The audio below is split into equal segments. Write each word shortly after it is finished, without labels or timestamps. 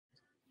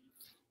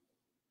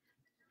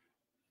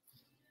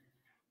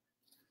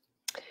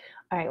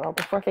All right, well,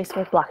 before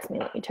Facebook blocks me,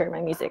 let me turn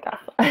my music off.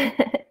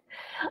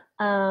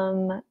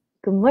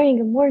 Good morning,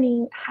 good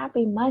morning.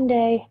 Happy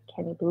Monday.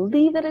 Can you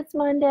believe that it's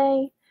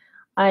Monday?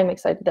 I'm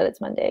excited that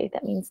it's Monday.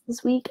 That means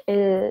this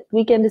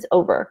weekend is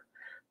over.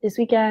 This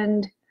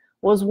weekend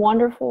was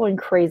wonderful and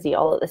crazy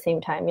all at the same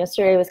time.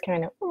 Yesterday was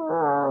kind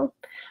of,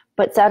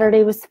 but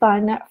Saturday was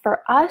fun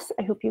for us.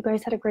 I hope you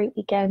guys had a great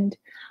weekend.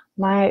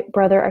 My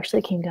brother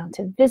actually came down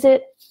to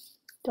visit.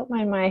 Don't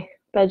mind my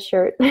bed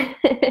shirt.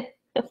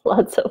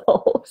 Lots of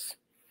holes.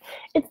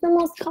 It's the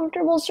most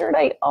comfortable shirt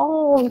I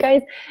own,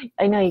 guys.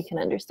 I know you can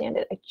understand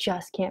it. I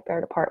just can't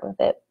bear to part with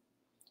it.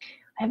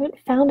 I haven't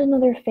found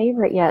another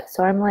favorite yet,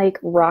 so I'm like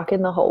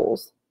rocking the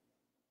holes.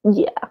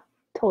 Yeah,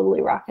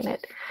 totally rocking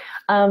it.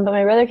 But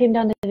my brother came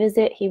down to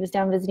visit. He was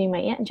down visiting my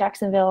aunt in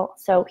Jacksonville,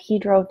 so he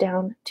drove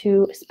down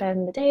to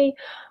spend the day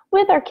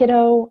with our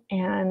kiddo,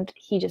 and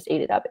he just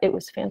ate it up. It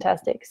was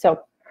fantastic.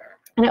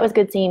 And it was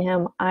good seeing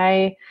him.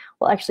 I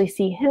will actually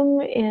see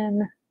him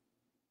in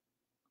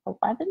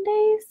 11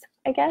 days,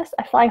 I guess.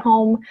 I fly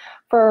home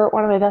for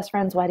one of my best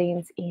friend's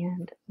weddings,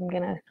 and I'm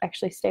going to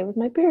actually stay with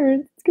my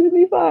parents. It's going to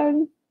be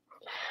fun.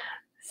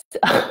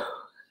 So,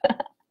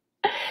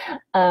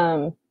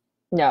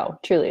 no,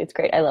 truly, it's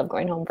great. I love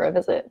going home for a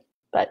visit.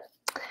 But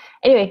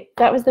anyway,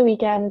 that was the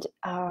weekend.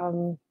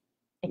 I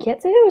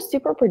can't say it was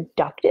super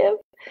productive.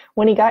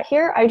 When he got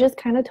here, I just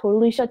kind of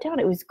totally shut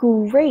down. It was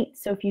great.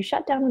 So if you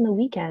shut down on the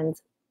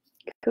weekends,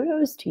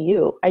 kudos to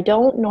you. I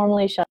don't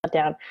normally shut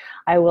down.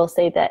 I will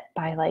say that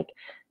by like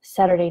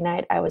Saturday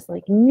night, I was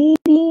like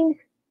needing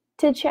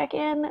to check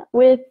in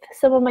with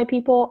some of my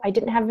people. I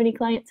didn't have any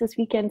clients this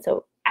weekend,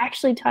 so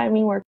actually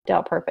timing worked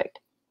out perfect.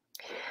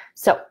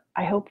 So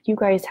I hope you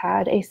guys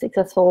had a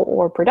successful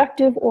or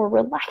productive or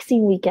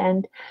relaxing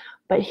weekend.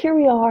 But here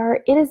we are.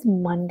 It is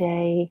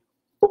Monday.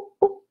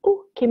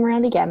 Came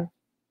around again.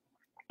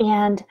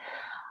 And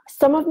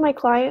some of my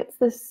clients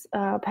this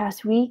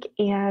past week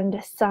and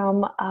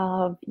some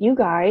of you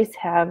guys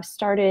have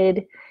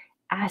started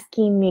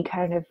asking me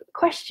kind of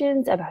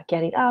questions about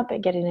getting up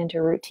and getting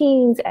into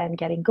routines and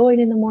getting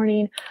going in the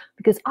morning,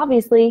 because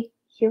obviously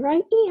here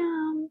I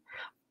am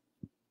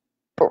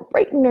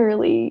bright and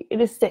early.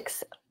 It is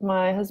 6.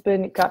 My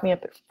husband got me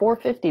up at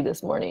 4:50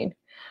 this morning.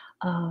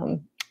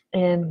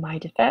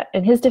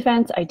 In his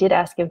defense, I did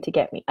ask him to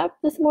get me up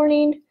this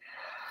morning.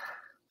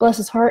 Bless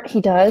his heart,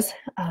 he does.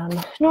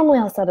 Normally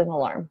I'll set an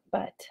alarm,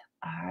 but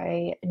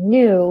I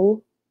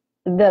knew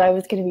that I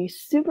was going to be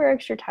super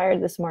extra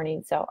tired this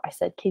morning. So I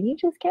said, can you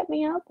just get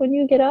me up when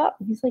you get up?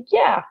 And he's like,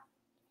 yeah.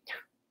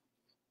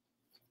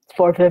 It's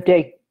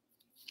 4:50.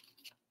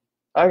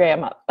 Okay,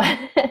 I'm up.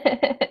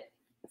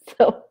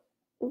 So I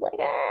was like,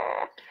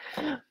 ah.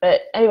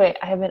 But anyway,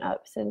 I have been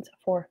up since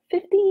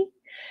 4:50.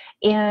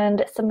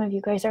 And some of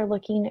you guys are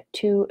looking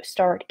to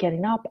start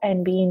getting up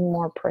and being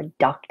more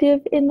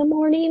productive in the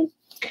morning.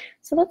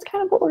 So that's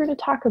kind of what we're going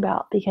to talk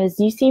about, because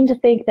you seem to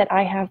think that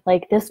I have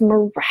like this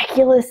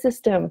miraculous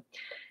system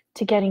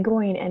to getting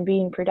going and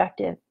being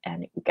productive.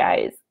 And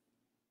guys,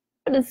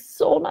 it is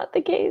so not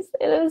the case.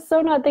 It is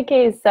so not the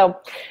case. So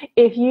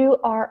if you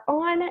are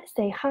on,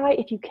 say hi.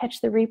 If you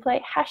catch the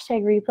replay,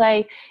 hashtag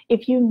replay.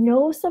 If you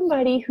know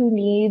somebody who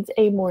needs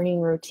a morning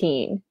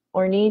routine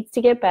or needs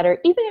to get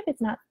better, even if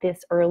it's not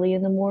this early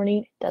in the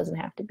morning, it doesn't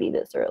have to be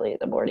this early in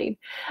the morning.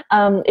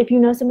 If you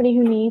know somebody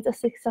who needs a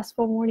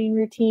successful morning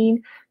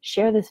routine,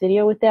 share this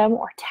video with them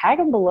or tag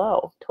them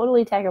below.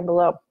 Totally tag them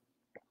below.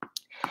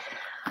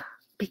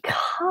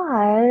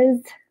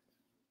 Because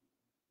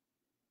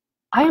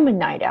I am a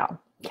night owl.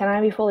 Can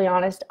I be fully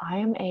honest? I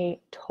am a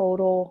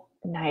total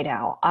night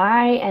owl.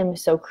 I am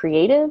so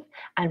creative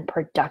and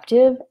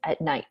productive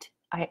at night.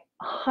 I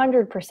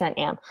 100%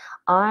 am.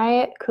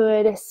 I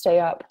could stay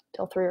up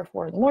till 3 or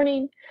 4 in the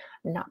morning,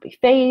 not be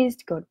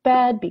fazed, go to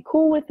bed, be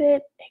cool with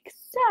it,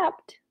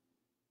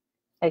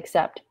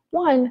 except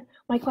one,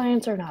 my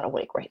clients are not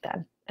awake right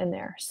then and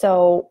there.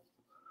 So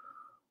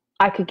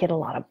I could get a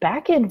lot of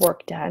back end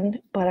work done,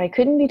 but I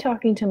couldn't be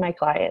talking to my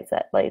clients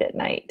at late at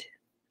night.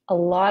 A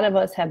lot of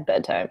us have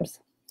bedtimes.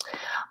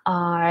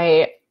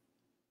 I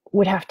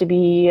would have to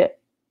be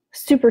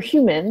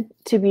superhuman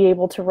to be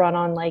able to run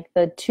on like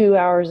the 2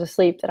 hours of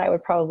sleep that I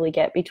would probably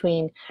get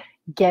between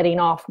getting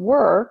off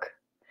work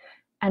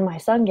and my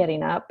son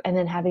getting up and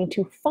then having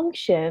to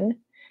function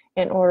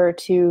in order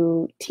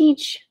to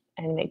teach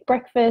and make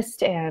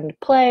breakfast and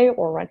play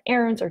or run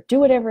errands or do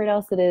whatever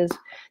else it is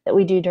that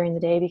we do during the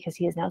day, because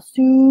he is now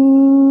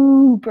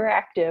super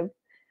active.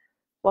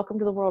 Welcome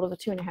to the world of a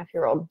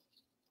 2.5-year-old.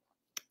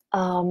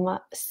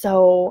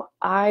 So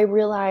I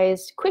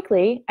realized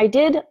quickly, I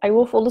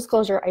will full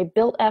disclosure, I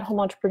built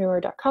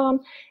athomeNtrepreneur.com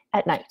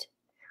at night.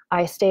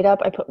 I stayed up,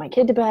 I put my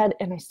kid to bed,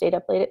 and I stayed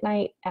up late at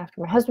night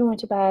after my husband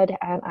went to bed,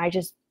 and I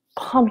just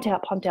pumped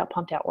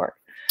out work.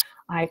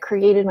 I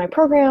created my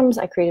programs,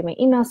 I created my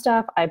email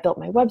stuff, I built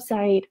my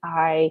website,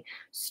 I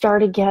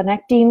started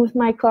connecting with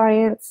my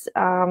clients,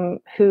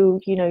 who,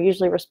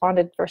 usually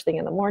responded first thing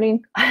in the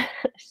morning.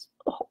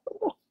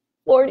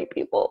 40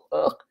 people.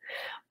 Ugh.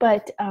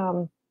 But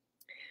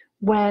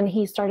when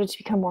he started to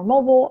become more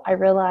mobile, I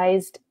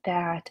realized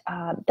that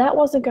that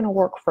wasn't going to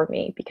work for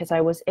me because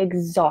I was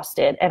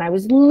exhausted and I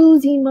was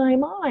losing my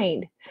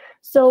mind.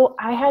 So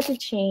I had to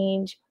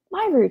change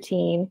my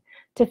routine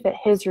to fit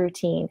his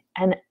routine.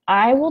 And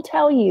I will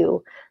tell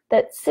you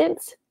that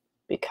since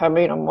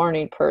becoming a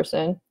morning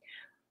person,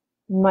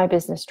 my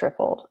business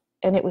tripled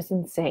and it was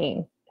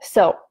insane.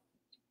 So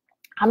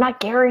I'm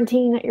not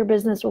guaranteeing that your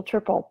business will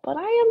triple, but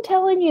I am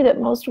telling you that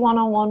most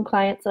one-on-one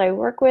clients that I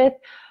work with,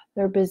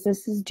 their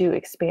businesses do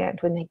expand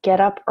when they get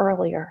up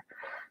earlier.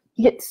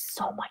 You get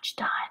so much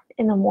done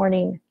in the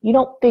morning. You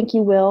don't think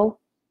you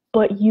will,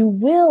 but you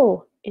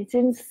will. It's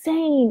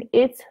insane.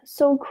 It's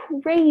so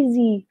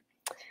crazy.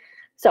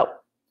 So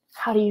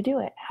how do you do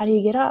it? How do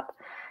you get up?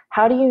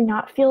 How do you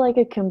not feel like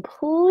a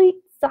complete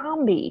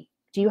zombie?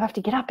 Do you have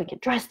to get up and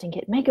get dressed and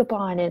get makeup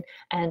on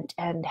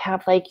and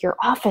have like your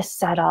office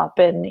set up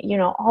and, you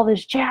know, all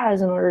this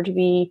jazz in order to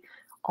be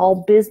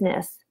all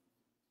business?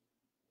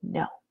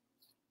 No.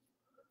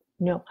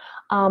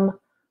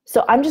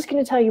 So I'm just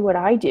going to tell you what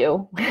I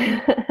do,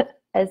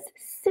 as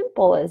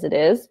simple as it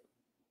is.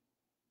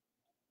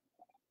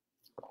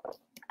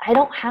 I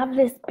don't have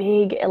this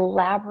big,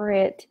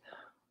 elaborate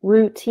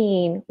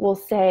routine, we'll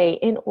say,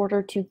 in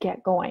order to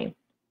get going.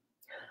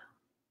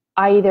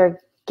 I either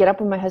get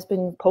up when my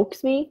husband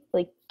pokes me,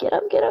 like, get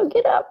up, get up,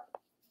 get up.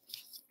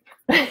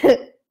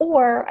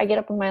 Or I get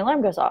up when my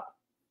alarm goes off.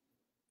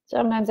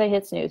 Sometimes I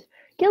hit snooze.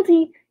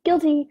 Guilty.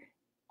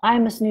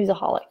 I'm a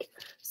snoozeaholic.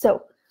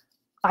 So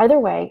either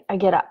way, I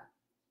get up.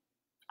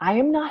 I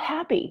am not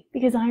happy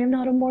because I am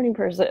not a morning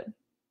person.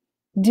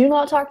 Do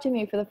not talk to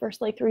me for the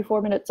first like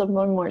 3-4 minutes of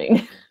one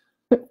morning.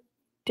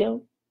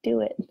 Don't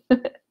do it.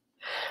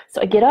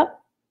 So I get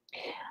up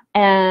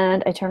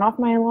and I turn off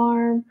my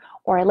alarm,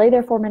 or I lay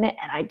there for a minute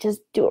and I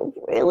just do a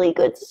really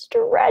good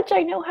stretch.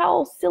 I know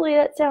how silly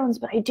that sounds,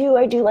 but I do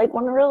like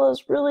one of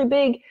those really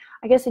big,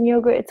 I guess in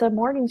yoga, it's a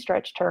morning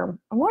stretch term.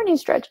 A morning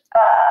stretch.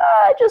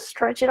 I just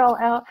stretch it all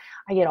out.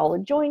 I get all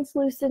the joints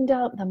loosened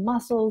up, the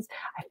muscles.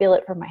 I feel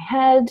it from my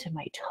head to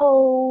my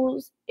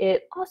toes.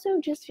 It also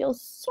just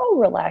feels so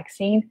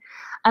relaxing.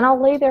 And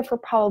I'll lay there for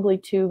probably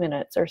 2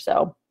 minutes or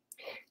so.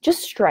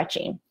 Just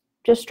stretching.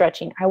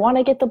 I want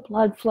to get the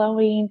blood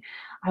flowing.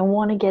 I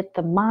want to get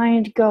the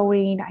mind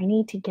going. I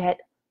need to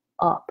get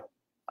up.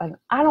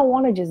 I don't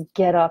want to just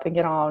get up and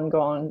get on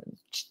going.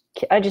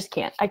 I just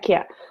can't. I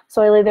can't.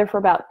 So I lay there for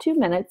about 2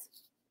 minutes.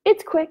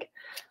 It's quick.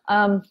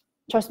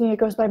 Trust me, it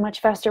goes by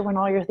much faster when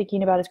all you're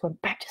thinking about is going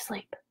back to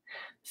sleep.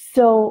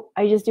 So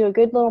I just do a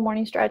good little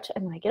morning stretch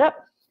and then I get up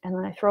and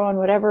then I throw on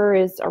whatever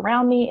is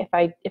around me.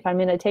 If I'm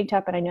in a tank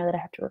top and I know that I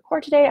have to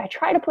record today, I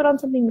try to put on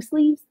something with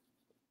sleeves.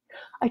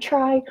 Or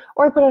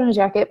I put on a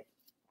jacket.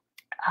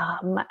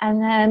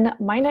 And then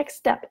my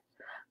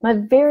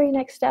very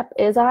next step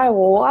is I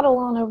waddle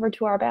on over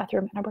to our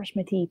bathroom and I brush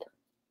my teeth.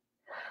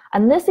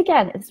 And this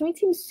might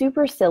seem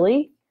super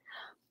silly,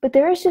 but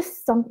there is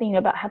just something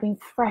about having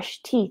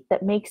fresh teeth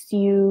that makes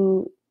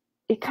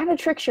it kind of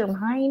tricks your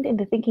mind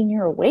into thinking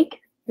you're awake.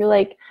 You're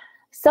like,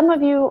 some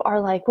of you are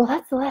like, well,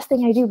 that's the last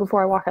thing I do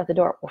before I walk out the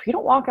door. Well, if you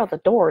don't walk out the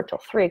door until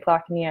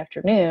 3:00 in the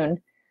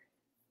afternoon,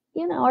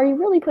 are you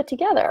really put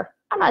together?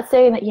 I'm not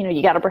saying that,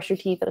 you got to brush your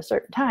teeth at a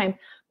certain time,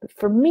 but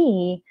for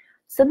me,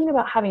 something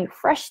about having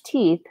fresh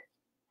teeth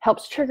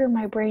helps trigger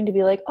my brain to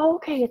be like, oh,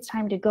 okay, it's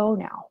time to go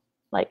now.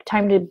 Like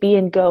time to be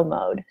in go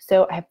mode.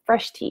 So I have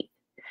fresh teeth.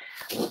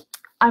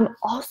 I'm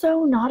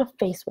also not a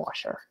face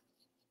washer.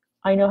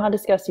 I know how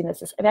disgusting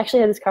this is. I've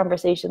actually had this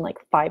conversation like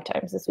 5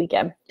 times this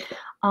weekend.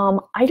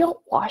 I don't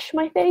wash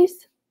my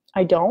face.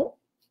 I don't.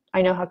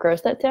 I know how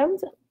gross that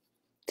sounds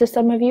to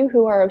some of you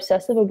who are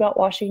obsessive about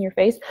washing your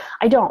face.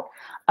 I don't.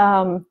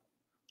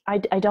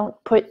 I don't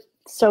put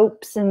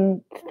soaps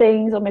and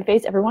things on my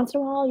face. Every once in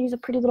a while, I'll use a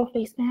pretty little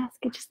face mask.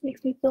 It just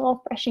makes me feel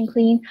all fresh and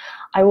clean.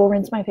 I will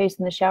rinse my face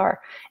in the shower.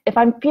 If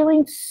I'm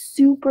feeling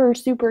super,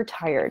 super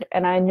tired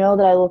and I know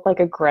that I look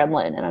like a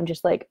gremlin and I'm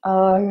just like,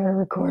 oh, I gotta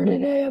record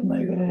today, oh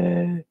my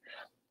God,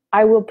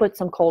 I will put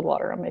some cold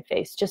water on my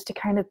face just to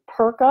kind of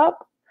perk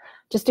up,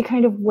 just to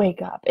kind of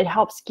wake up. It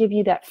helps give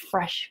you that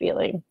fresh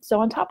feeling. So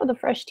on top of the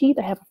fresh teeth,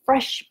 I have a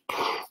fresh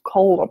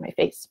cold on my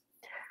face.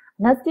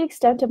 And that's the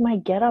extent of my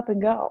get up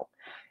and go.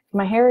 If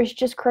my hair is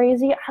just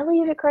crazy, I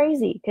leave it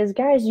crazy. Because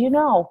guys, I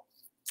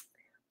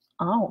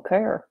don't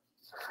care.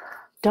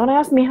 Don't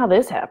ask me how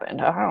this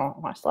happened.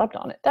 I slept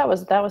on it. That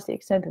was the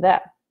extent of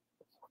that.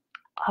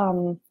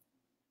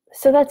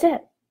 So that's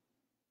it.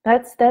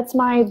 That's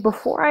my,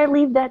 before I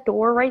leave that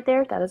door right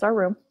there, that is our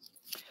room.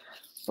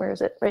 Where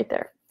is it? Right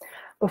there.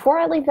 Before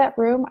I leave that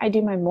room, I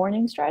do my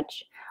morning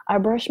stretch. I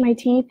brush my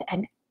teeth,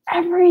 and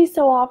every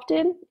so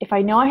often, if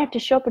I know I have to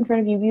show up in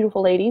front of you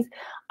beautiful ladies,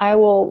 I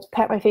will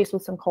pat my face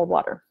with some cold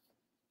water.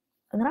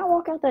 And then I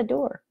walk out that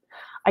door.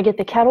 I get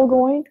the kettle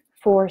going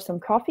for some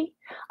coffee.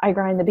 I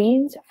grind the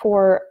beans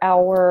for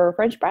our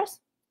French press.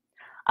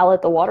 I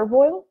let the water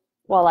boil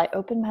while I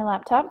open my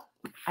laptop.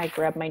 I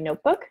grab my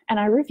notebook and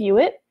I review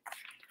it.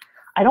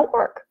 I don't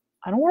work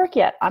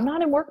yet. I'm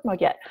not in work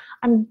mode yet.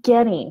 I'm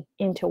getting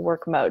into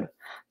work mode.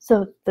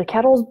 So the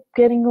kettle's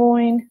getting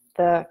going.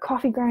 The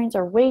coffee grinds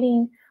are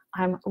waiting.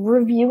 I'm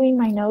reviewing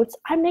my notes.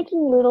 I'm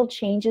making little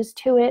changes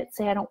to it.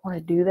 Say I don't want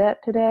to do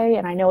that today,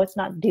 and I know it's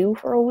not due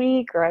for a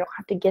week, or I don't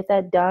have to get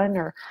that done,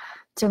 or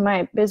to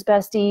my biz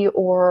bestie,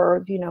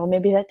 or,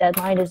 maybe that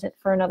deadline isn't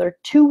for another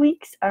 2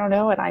 weeks. I don't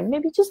know. And I'm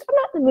not in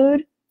the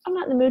mood. I'm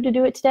not in the mood to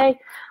do it today.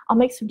 I'll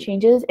make some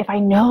changes. If I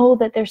know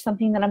that there's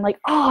something that I'm like,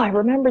 oh, I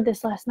remembered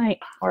this last night,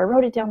 or I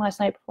wrote it down last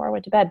night before I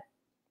went to bed,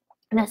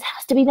 and this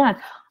has to be done,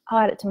 I'll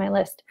add it to my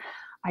list.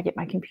 I get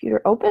my computer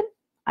open.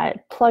 I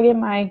plug in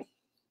my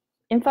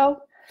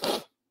info,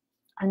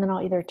 and then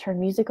I'll either turn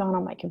music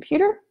on my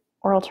computer,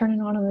 or I'll turn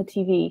it on the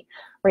TV.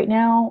 Right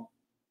now,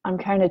 I'm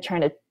kind of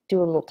trying to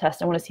do a little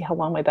test. I want to see how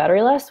long my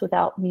battery lasts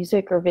without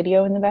music or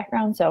video in the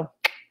background. So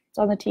it's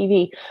on the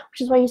TV,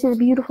 which is why you see the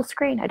beautiful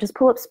screen. I just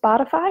pull up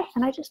Spotify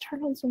and I just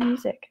turn on some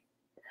music.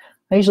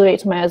 I usually wait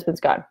till my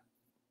husband's gone,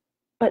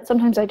 but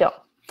sometimes I don't.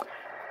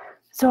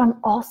 So I'm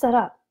all set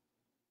up.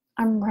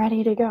 I'm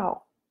ready to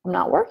go. I'm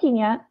not working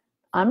yet.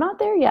 I'm not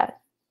there yet.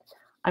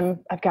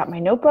 I've got my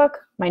notebook.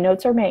 My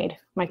notes are made.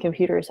 My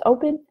computer is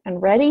open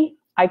and ready.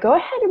 I go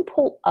ahead and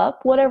pull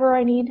up whatever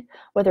I need,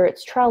 whether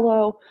it's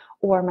Trello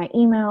or my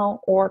email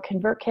or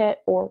ConvertKit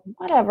or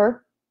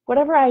whatever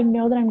I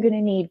know that I'm going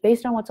to need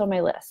based on what's on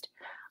my list.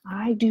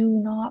 I do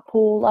not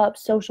pull up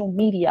social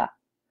media.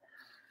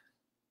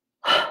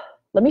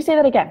 Let me say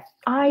that again.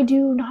 I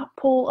do not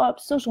pull up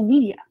social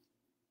media.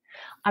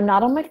 I'm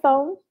not on my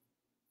phone.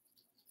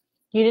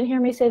 You didn't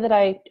hear me say that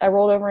I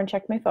rolled over and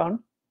checked my phone.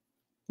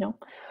 No,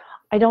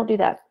 I don't do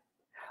that.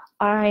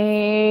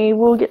 I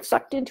will get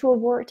sucked into a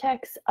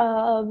vortex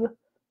of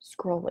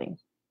scrolling.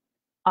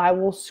 I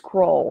will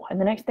scroll, and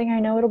the next thing I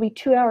know, it'll be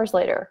 2 hours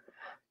later.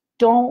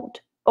 Don't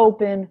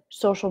open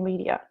social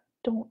media.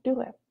 Don't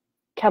do it.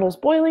 Kettle's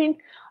boiling.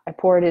 I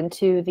pour it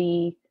into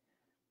the,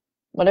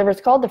 whatever it's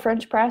called, the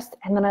French press,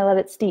 and then I let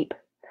it steep.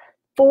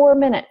 4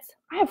 minutes.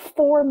 I have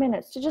 4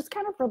 minutes to just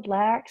kind of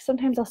relax.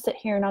 Sometimes I'll sit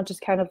here and I'll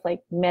just kind of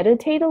like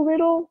meditate a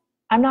little.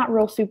 I'm not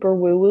real super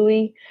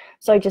woo-woo-y,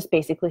 so I just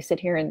basically sit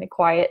here in the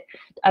quiet,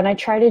 and I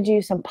try to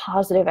do some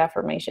positive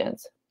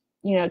affirmations.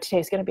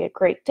 Today's going to be a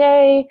great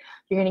day.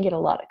 You're going to get a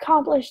lot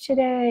accomplished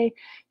today.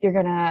 You're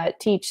going to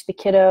teach the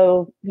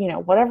kiddo,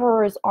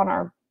 whatever is on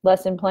our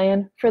lesson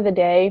plan for the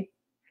day.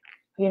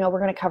 We're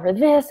going to cover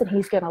this, and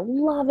he's going to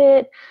love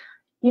it.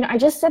 I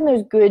just send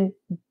those good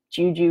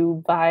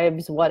juju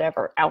vibes,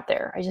 whatever, out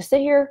there. I just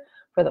sit here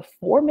for the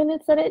 4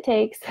 minutes that it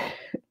takes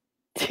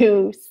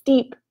to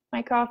steep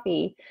my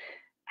coffee,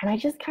 and I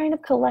just kind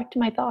of collect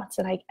my thoughts,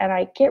 and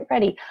I get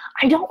ready.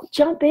 I don't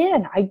jump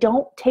in. I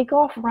don't take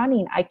off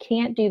running. I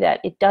can't do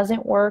that. It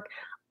doesn't work.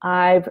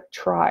 I've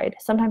tried.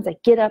 Sometimes I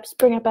get up,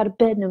 spring up out of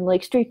bed, and I'm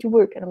like straight to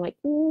work, and I'm like,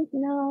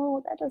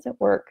 no, that doesn't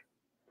work.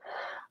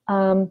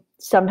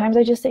 Sometimes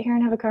I just sit here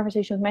and have a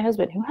conversation with my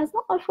husband, who has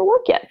not left for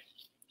work yet.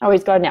 Oh,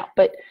 he's gone now.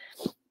 But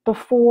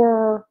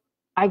before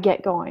I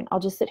get going, I'll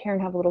just sit here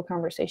and have a little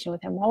conversation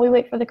with him while we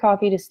wait for the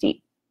coffee to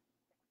steep.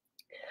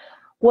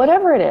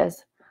 Whatever it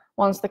is,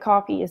 once the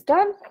coffee is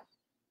done,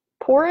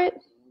 pour it,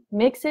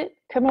 mix it,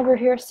 come over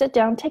here, sit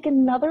down, take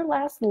another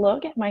last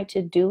look at my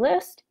to-do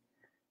list,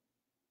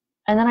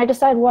 and then I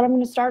decide what I'm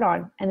going to start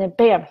on, and then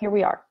bam, here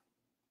we are.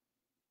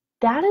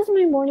 That is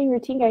my morning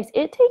routine, guys.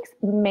 It takes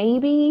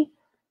maybe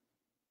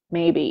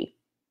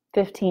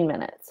 15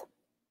 minutes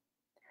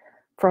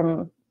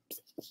from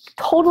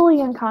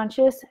totally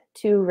unconscious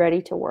to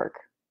ready to work.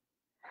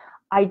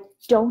 I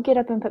don't get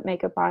up and put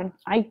makeup on.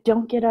 I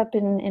don't get up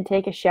and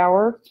take a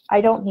shower.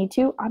 I don't need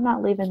to. I'm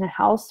not leaving the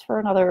house for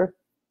another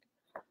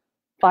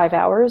 5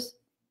 hours.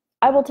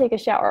 I will take a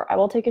shower. I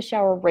will take a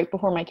shower right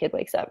before my kid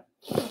wakes up.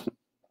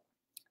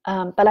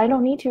 But I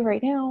don't need to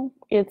right now.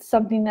 It's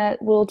something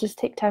that will just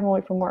take time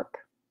away from work.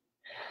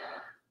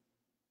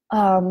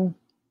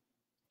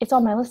 It's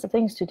on my list of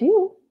things to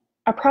do.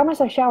 I promise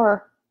I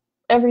shower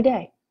every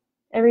day.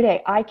 Every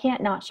day. I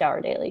can't not shower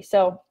daily.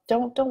 So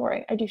don't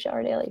worry. I do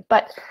shower daily.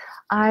 But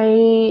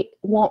I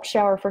won't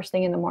shower first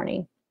thing in the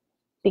morning,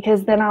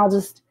 because then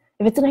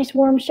if it's a nice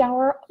warm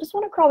shower, I'll just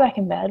want to crawl back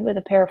in bed with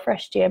a pair of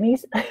fresh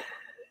jammies.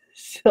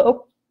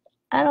 So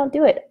I don't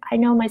do it. I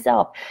know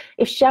myself.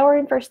 If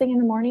showering first thing in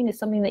the morning is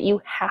something that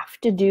you have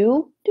to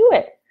do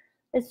it.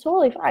 It's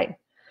totally fine.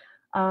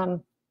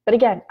 But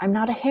again, I'm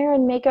not a hair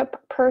and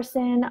makeup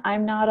person.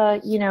 I'm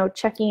not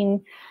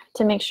checking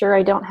to make sure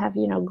I don't have,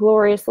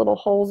 glorious little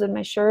holes in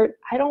my shirt.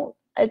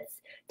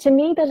 To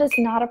me, that is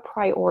not a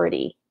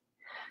priority.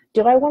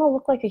 Do I want to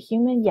look like a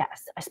human?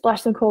 Yes. I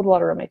splash some cold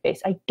water on my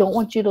face. I don't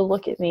want you to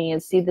look at me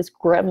and see this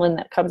gremlin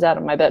that comes out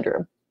of my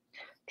bedroom.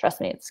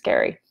 Trust me, it's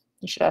scary.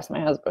 You should ask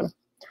my husband.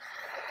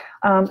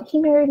 He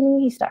married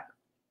me, he's stuck.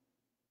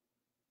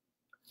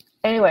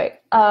 Anyway,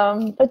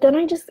 but then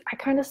I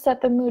kind of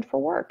set the mood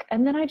for work,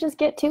 and then I just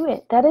get to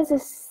it. That is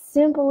as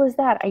simple as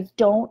that. I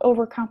don't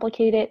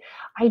overcomplicate it.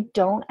 I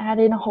don't add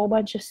in a whole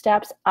bunch of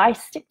steps. I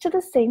stick to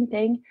the same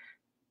thing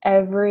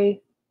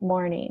every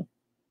morning.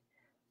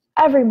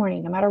 Every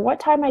morning, no matter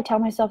what time I tell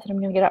myself that I'm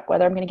going to get up,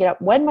 whether I'm going to get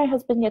up when my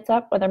husband gets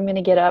up, whether I'm going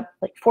to get up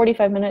like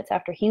 45 minutes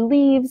after he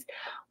leaves,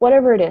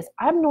 whatever it is,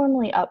 I'm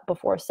normally up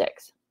before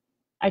 6.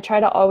 I try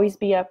to always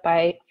be up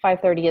by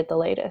 5:30 at the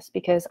latest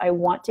because I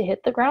want to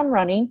hit the ground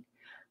running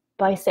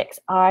by 6.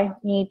 I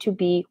need to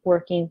be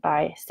working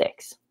by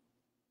 6.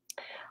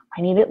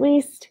 I need at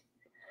least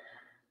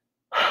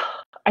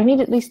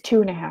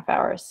 2.5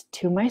 hours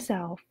to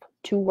myself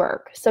to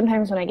work.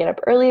 Sometimes when I get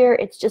up earlier,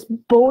 it's just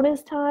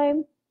bonus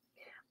time.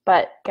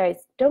 But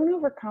guys, don't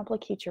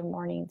overcomplicate your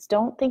mornings.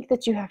 Don't think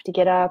that you have to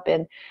get up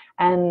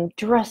and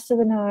dress to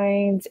the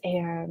nines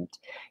and,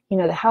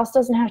 the house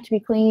doesn't have to be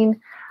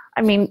clean.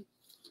 I mean,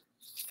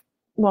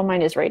 well,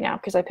 mine is right now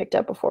because I picked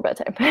up before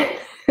bedtime.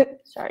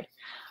 Sorry.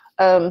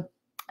 I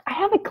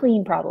have a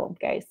clean problem,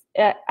 guys.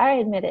 I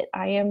admit it.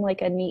 I am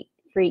like a neat,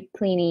 freak,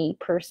 cleany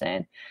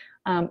person.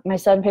 My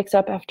son picks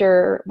up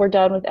after we're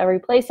done with every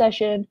play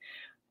session.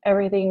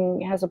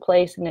 Everything has a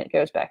place and it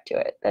goes back to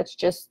it. That's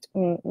just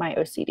my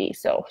OCD.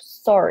 So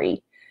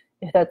sorry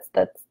if that's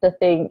the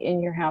thing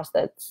in your house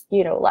that's,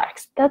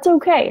 lax. That's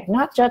okay. I'm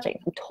not judging.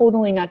 I'm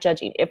totally not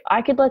judging. If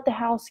I could let the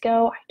house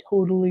go, I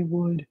totally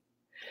would.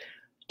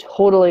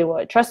 Totally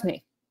would. Trust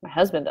me, my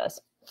husband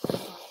does.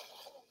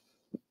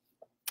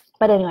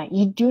 But anyway,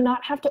 you do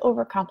not have to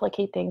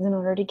overcomplicate things in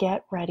order to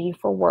get ready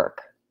for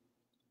work.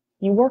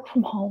 You work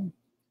from home.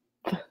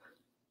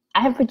 I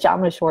have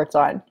pajama shorts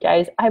on,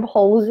 guys. I have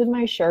holes in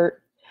my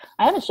shirt.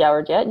 I haven't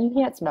showered yet. You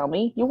can't smell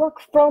me. You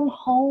work from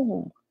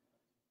home.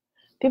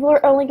 People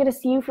are only going to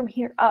see you from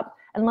here up.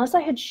 Unless I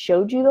had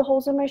showed you the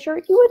holes in my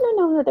shirt, you wouldn't have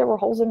known that there were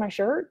holes in my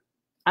shirt.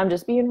 I'm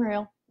just being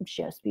real.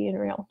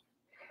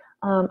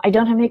 I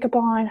don't have makeup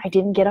on. I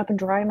didn't get up and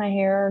dry my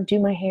hair, do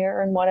my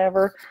hair and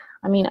whatever.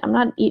 I mean,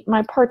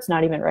 my part's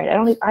not even right.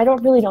 I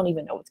don't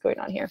even know what's going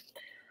on here.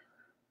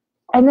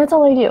 And that's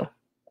all I do.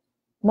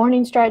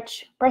 Morning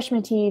stretch, brush my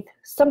teeth,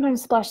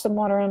 sometimes splash some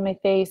water on my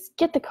face,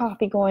 get the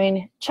coffee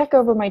going, check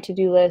over my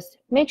to-do list,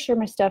 make sure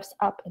my stuff's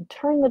up, and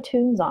turn the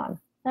tunes on.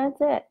 That's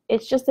it.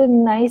 It's just a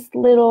nice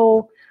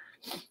little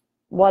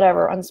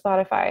whatever on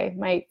Spotify,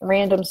 my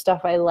random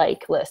stuff I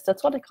like list.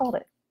 That's what I called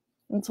it.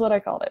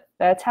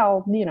 That's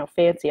how,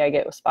 fancy I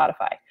get with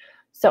Spotify.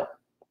 So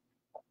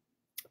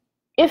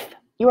if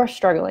you are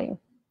struggling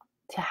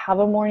to have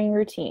a morning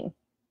routine,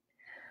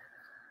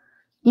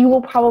 you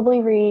will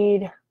probably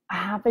read a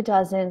half a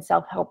dozen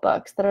self-help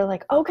books that are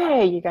like,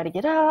 okay, you got to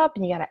get up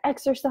and you got to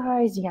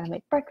exercise, you got to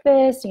make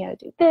breakfast, you got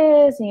to do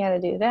this, and you got to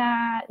do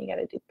that, you got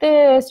to do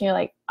this. And you're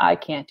like, I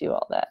can't do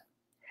all that.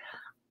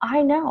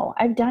 I know,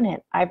 I've done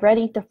it. I've read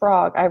Eat the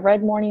Frog. I've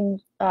read morning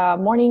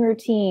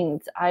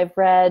routines. I've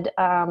read,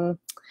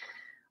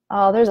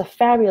 there's a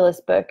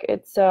fabulous book.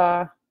 It's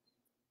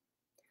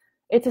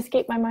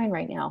escaped my mind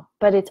right now,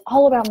 but it's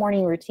all about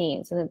morning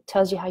routines and it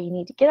tells you how you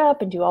need to get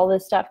up and do all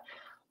this stuff.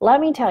 Let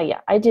me tell you,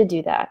 I did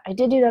do that. I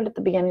did do that at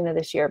the beginning of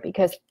this year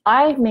because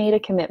I made a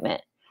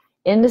commitment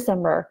in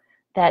December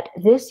that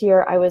this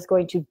year I was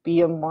going to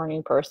be a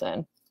morning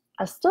person.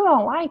 I still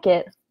don't like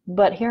it,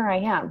 but here I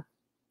am.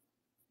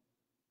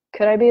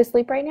 Could I be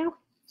asleep right now?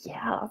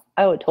 Yeah,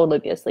 I would totally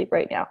be asleep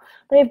right now.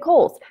 But I have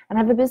goals and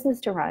I have a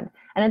business to run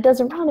and it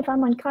doesn't run if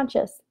I'm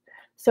unconscious.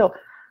 So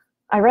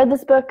I read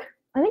this book.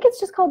 I think it's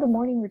just called The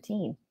Morning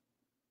Routine.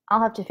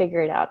 I'll have to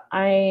figure it out.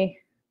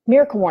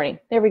 Miracle Morning.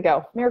 There we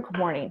go. Miracle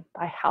Morning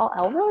by Hal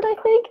Elrod, I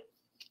think.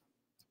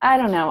 I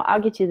don't know.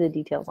 I'll get you the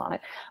details on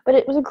it. But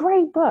it was a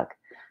great book.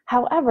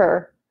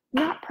 However,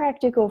 not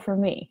practical for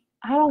me.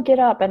 I don't get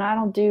up and I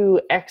don't do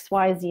X,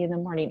 Y, Z in the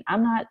morning.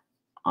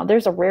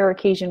 There's a rare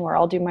occasion where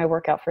I'll do my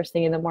workout first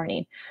thing in the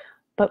morning.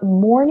 But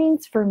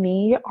mornings for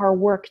me are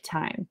work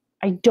time.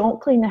 I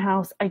don't clean the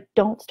house. I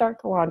don't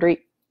start the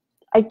laundry.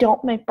 I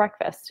don't make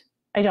breakfast.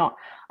 I don't.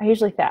 I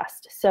usually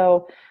fast.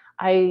 So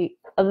other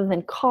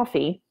than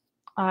coffee,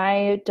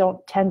 I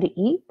don't tend to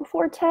eat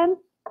before 10.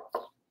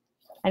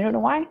 I don't know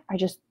why. I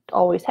just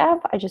always have.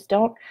 I just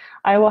don't.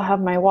 I will have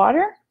my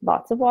water,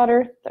 lots of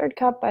water, 3rd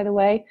cup, by the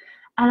way,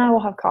 and I will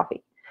have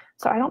coffee.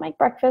 So I don't make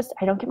breakfast.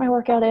 I don't get my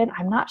workout in.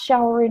 I'm not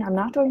showering. I'm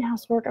not doing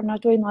housework. I'm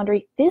not doing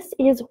laundry. This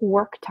is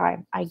work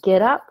time. I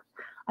get up.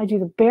 I do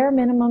the bare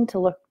minimum to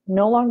look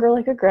no longer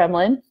like a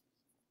gremlin.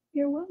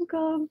 You're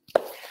welcome.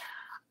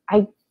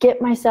 I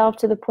get myself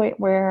to the point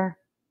where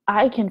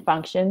I can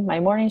function, my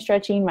morning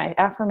stretching, my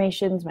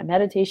affirmations, my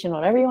meditation,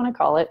 whatever you want to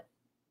call it.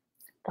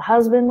 The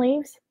husband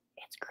leaves.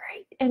 It's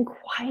great and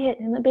quiet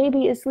and the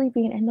baby is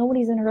sleeping and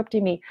nobody's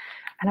interrupting me.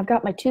 And I've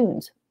got my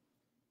tunes.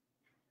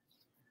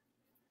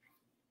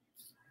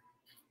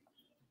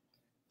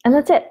 And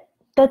that's it.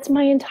 That's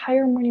my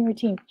entire morning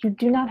routine. You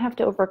do not have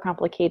to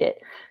overcomplicate it.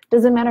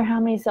 Doesn't matter how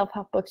many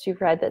self-help books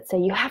you've read that say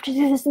you have to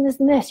do this and this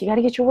and this. You got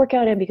to get your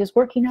workout in because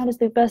working out is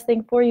the best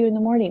thing for you in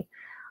the morning.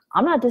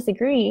 I'm not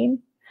disagreeing,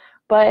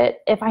 but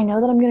if I know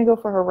that I'm going to go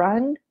for a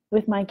run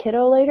with my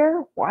kiddo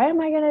later, why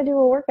am I going to do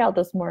a workout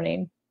this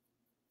morning?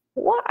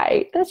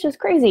 Why? That's just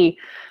crazy.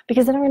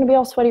 Because then I'm going to be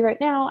all sweaty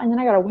right now, and then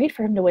I got to wait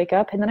for him to wake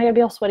up, and then I got to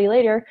be all sweaty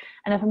later.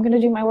 And if I'm going to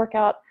do my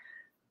workout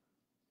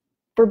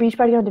for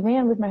Beachbody On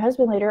Demand with my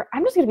husband later,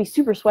 I'm just going to be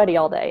super sweaty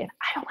all day. And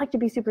I don't like to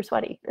be super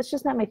sweaty. That's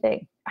just not my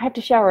thing. I have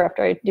to shower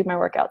after I do my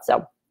workout.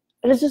 So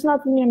it's just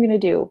not something I'm going to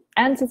do.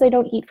 And since I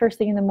don't eat first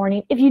thing in the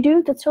morning, if you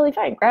do, that's totally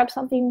fine. Grab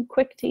something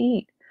quick to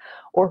eat.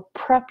 or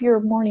prep your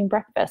morning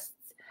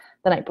breakfasts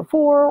the night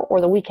before or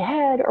the week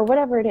ahead or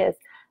whatever it is.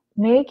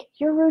 Make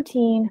your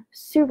routine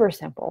super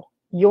simple.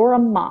 You're a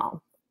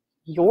mom.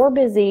 You're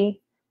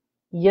busy.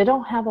 You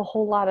don't have a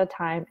whole lot of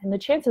time, and the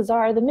chances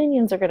are the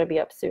minions are going to be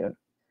up soon.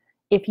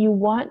 If you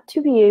want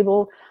to be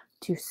able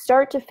to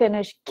start to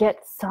finish,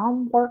 get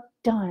some work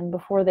done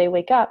before they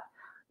wake up,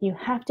 you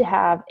have to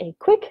have a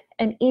quick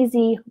and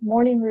easy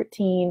morning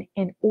routine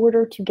in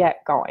order to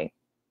get going.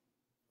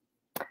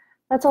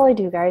 That's all I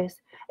do, guys.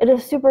 It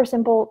is super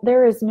simple.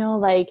 There is no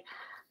like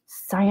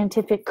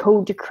scientific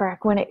code to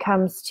crack when it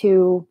comes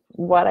to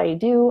what I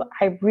do.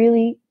 I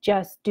really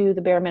just do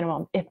the bare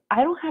minimum. If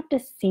I don't have to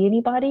see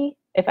anybody,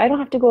 if I don't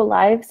have to go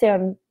live, say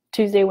on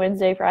Tuesday,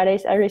 Wednesday, Friday,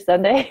 Saturday,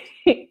 Sunday,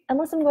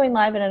 unless I'm going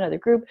live in another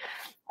group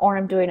or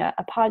I'm doing a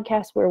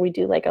podcast where we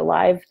do like a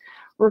live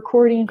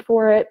recording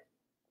for it,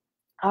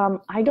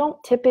 I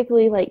don't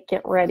typically like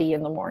get ready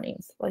in the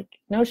mornings. Like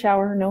no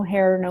shower, no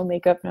hair, no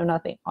makeup, no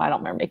nothing. Well, I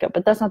don't wear makeup,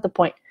 but that's not the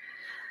point.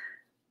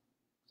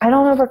 I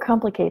don't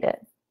overcomplicate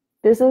it.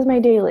 This is my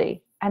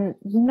daily. And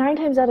 9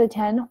 times out of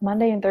 10,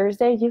 Monday and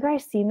Thursday, you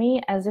guys see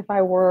me as if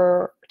I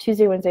were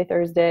Tuesday, Wednesday,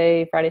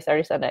 Thursday, Friday,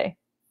 Saturday, Sunday.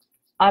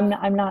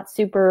 I'm not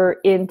super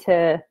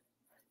into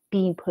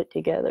being put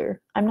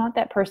together. I'm not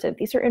that person.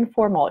 These are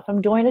informal. If I'm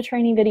doing a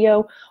training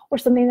video or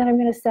something that I'm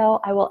going to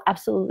sell, I will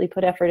absolutely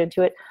put effort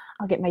into it.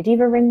 I'll get my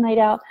Diva ring light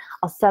out.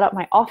 I'll set up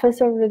my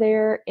office over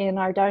there in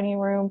our dining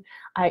room.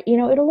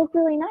 It'll look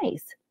really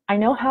nice. I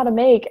know how to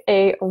make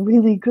a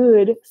really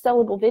good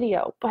sellable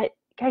video, but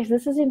guys,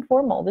 this is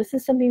informal. This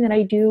is something that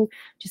I do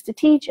just to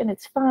teach, and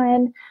it's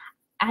fun.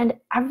 And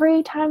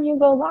every time you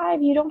go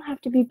live, you don't have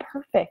to be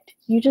perfect.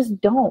 You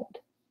just don't.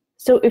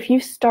 So if you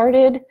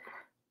started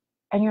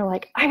and you're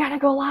like, I gotta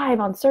go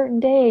live on certain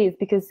days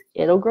because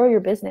it'll grow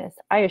your business,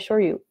 I assure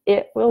you,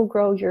 it will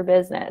grow your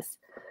business.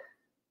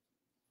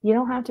 You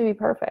don't have to be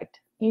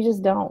perfect. You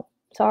just don't.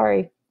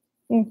 Sorry.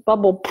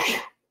 Bubble.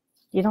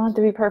 You don't have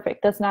to be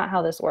perfect. That's not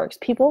how this works.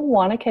 People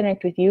want to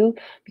connect with you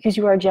because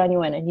you are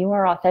genuine and you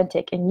are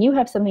authentic and you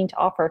have something to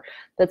offer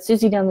that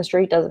Susie down the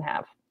street doesn't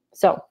have.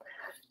 So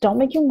don't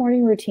make your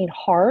morning routine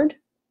hard.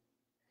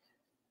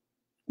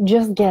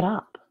 Just get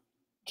up.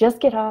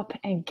 Just get up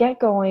and get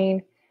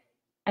going,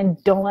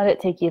 and don't let it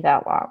take you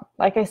that long.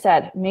 Like I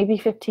said, maybe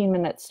 15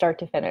 minutes start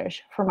to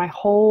finish for my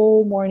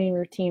whole morning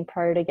routine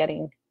prior to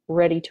getting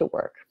ready to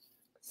work.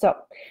 So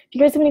if you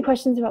guys have any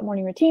questions about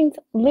morning routines,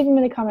 leave them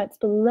in the comments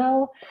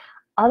below.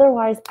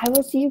 Otherwise, I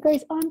will see you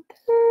guys on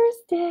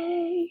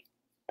Thursday.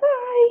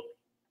 Bye.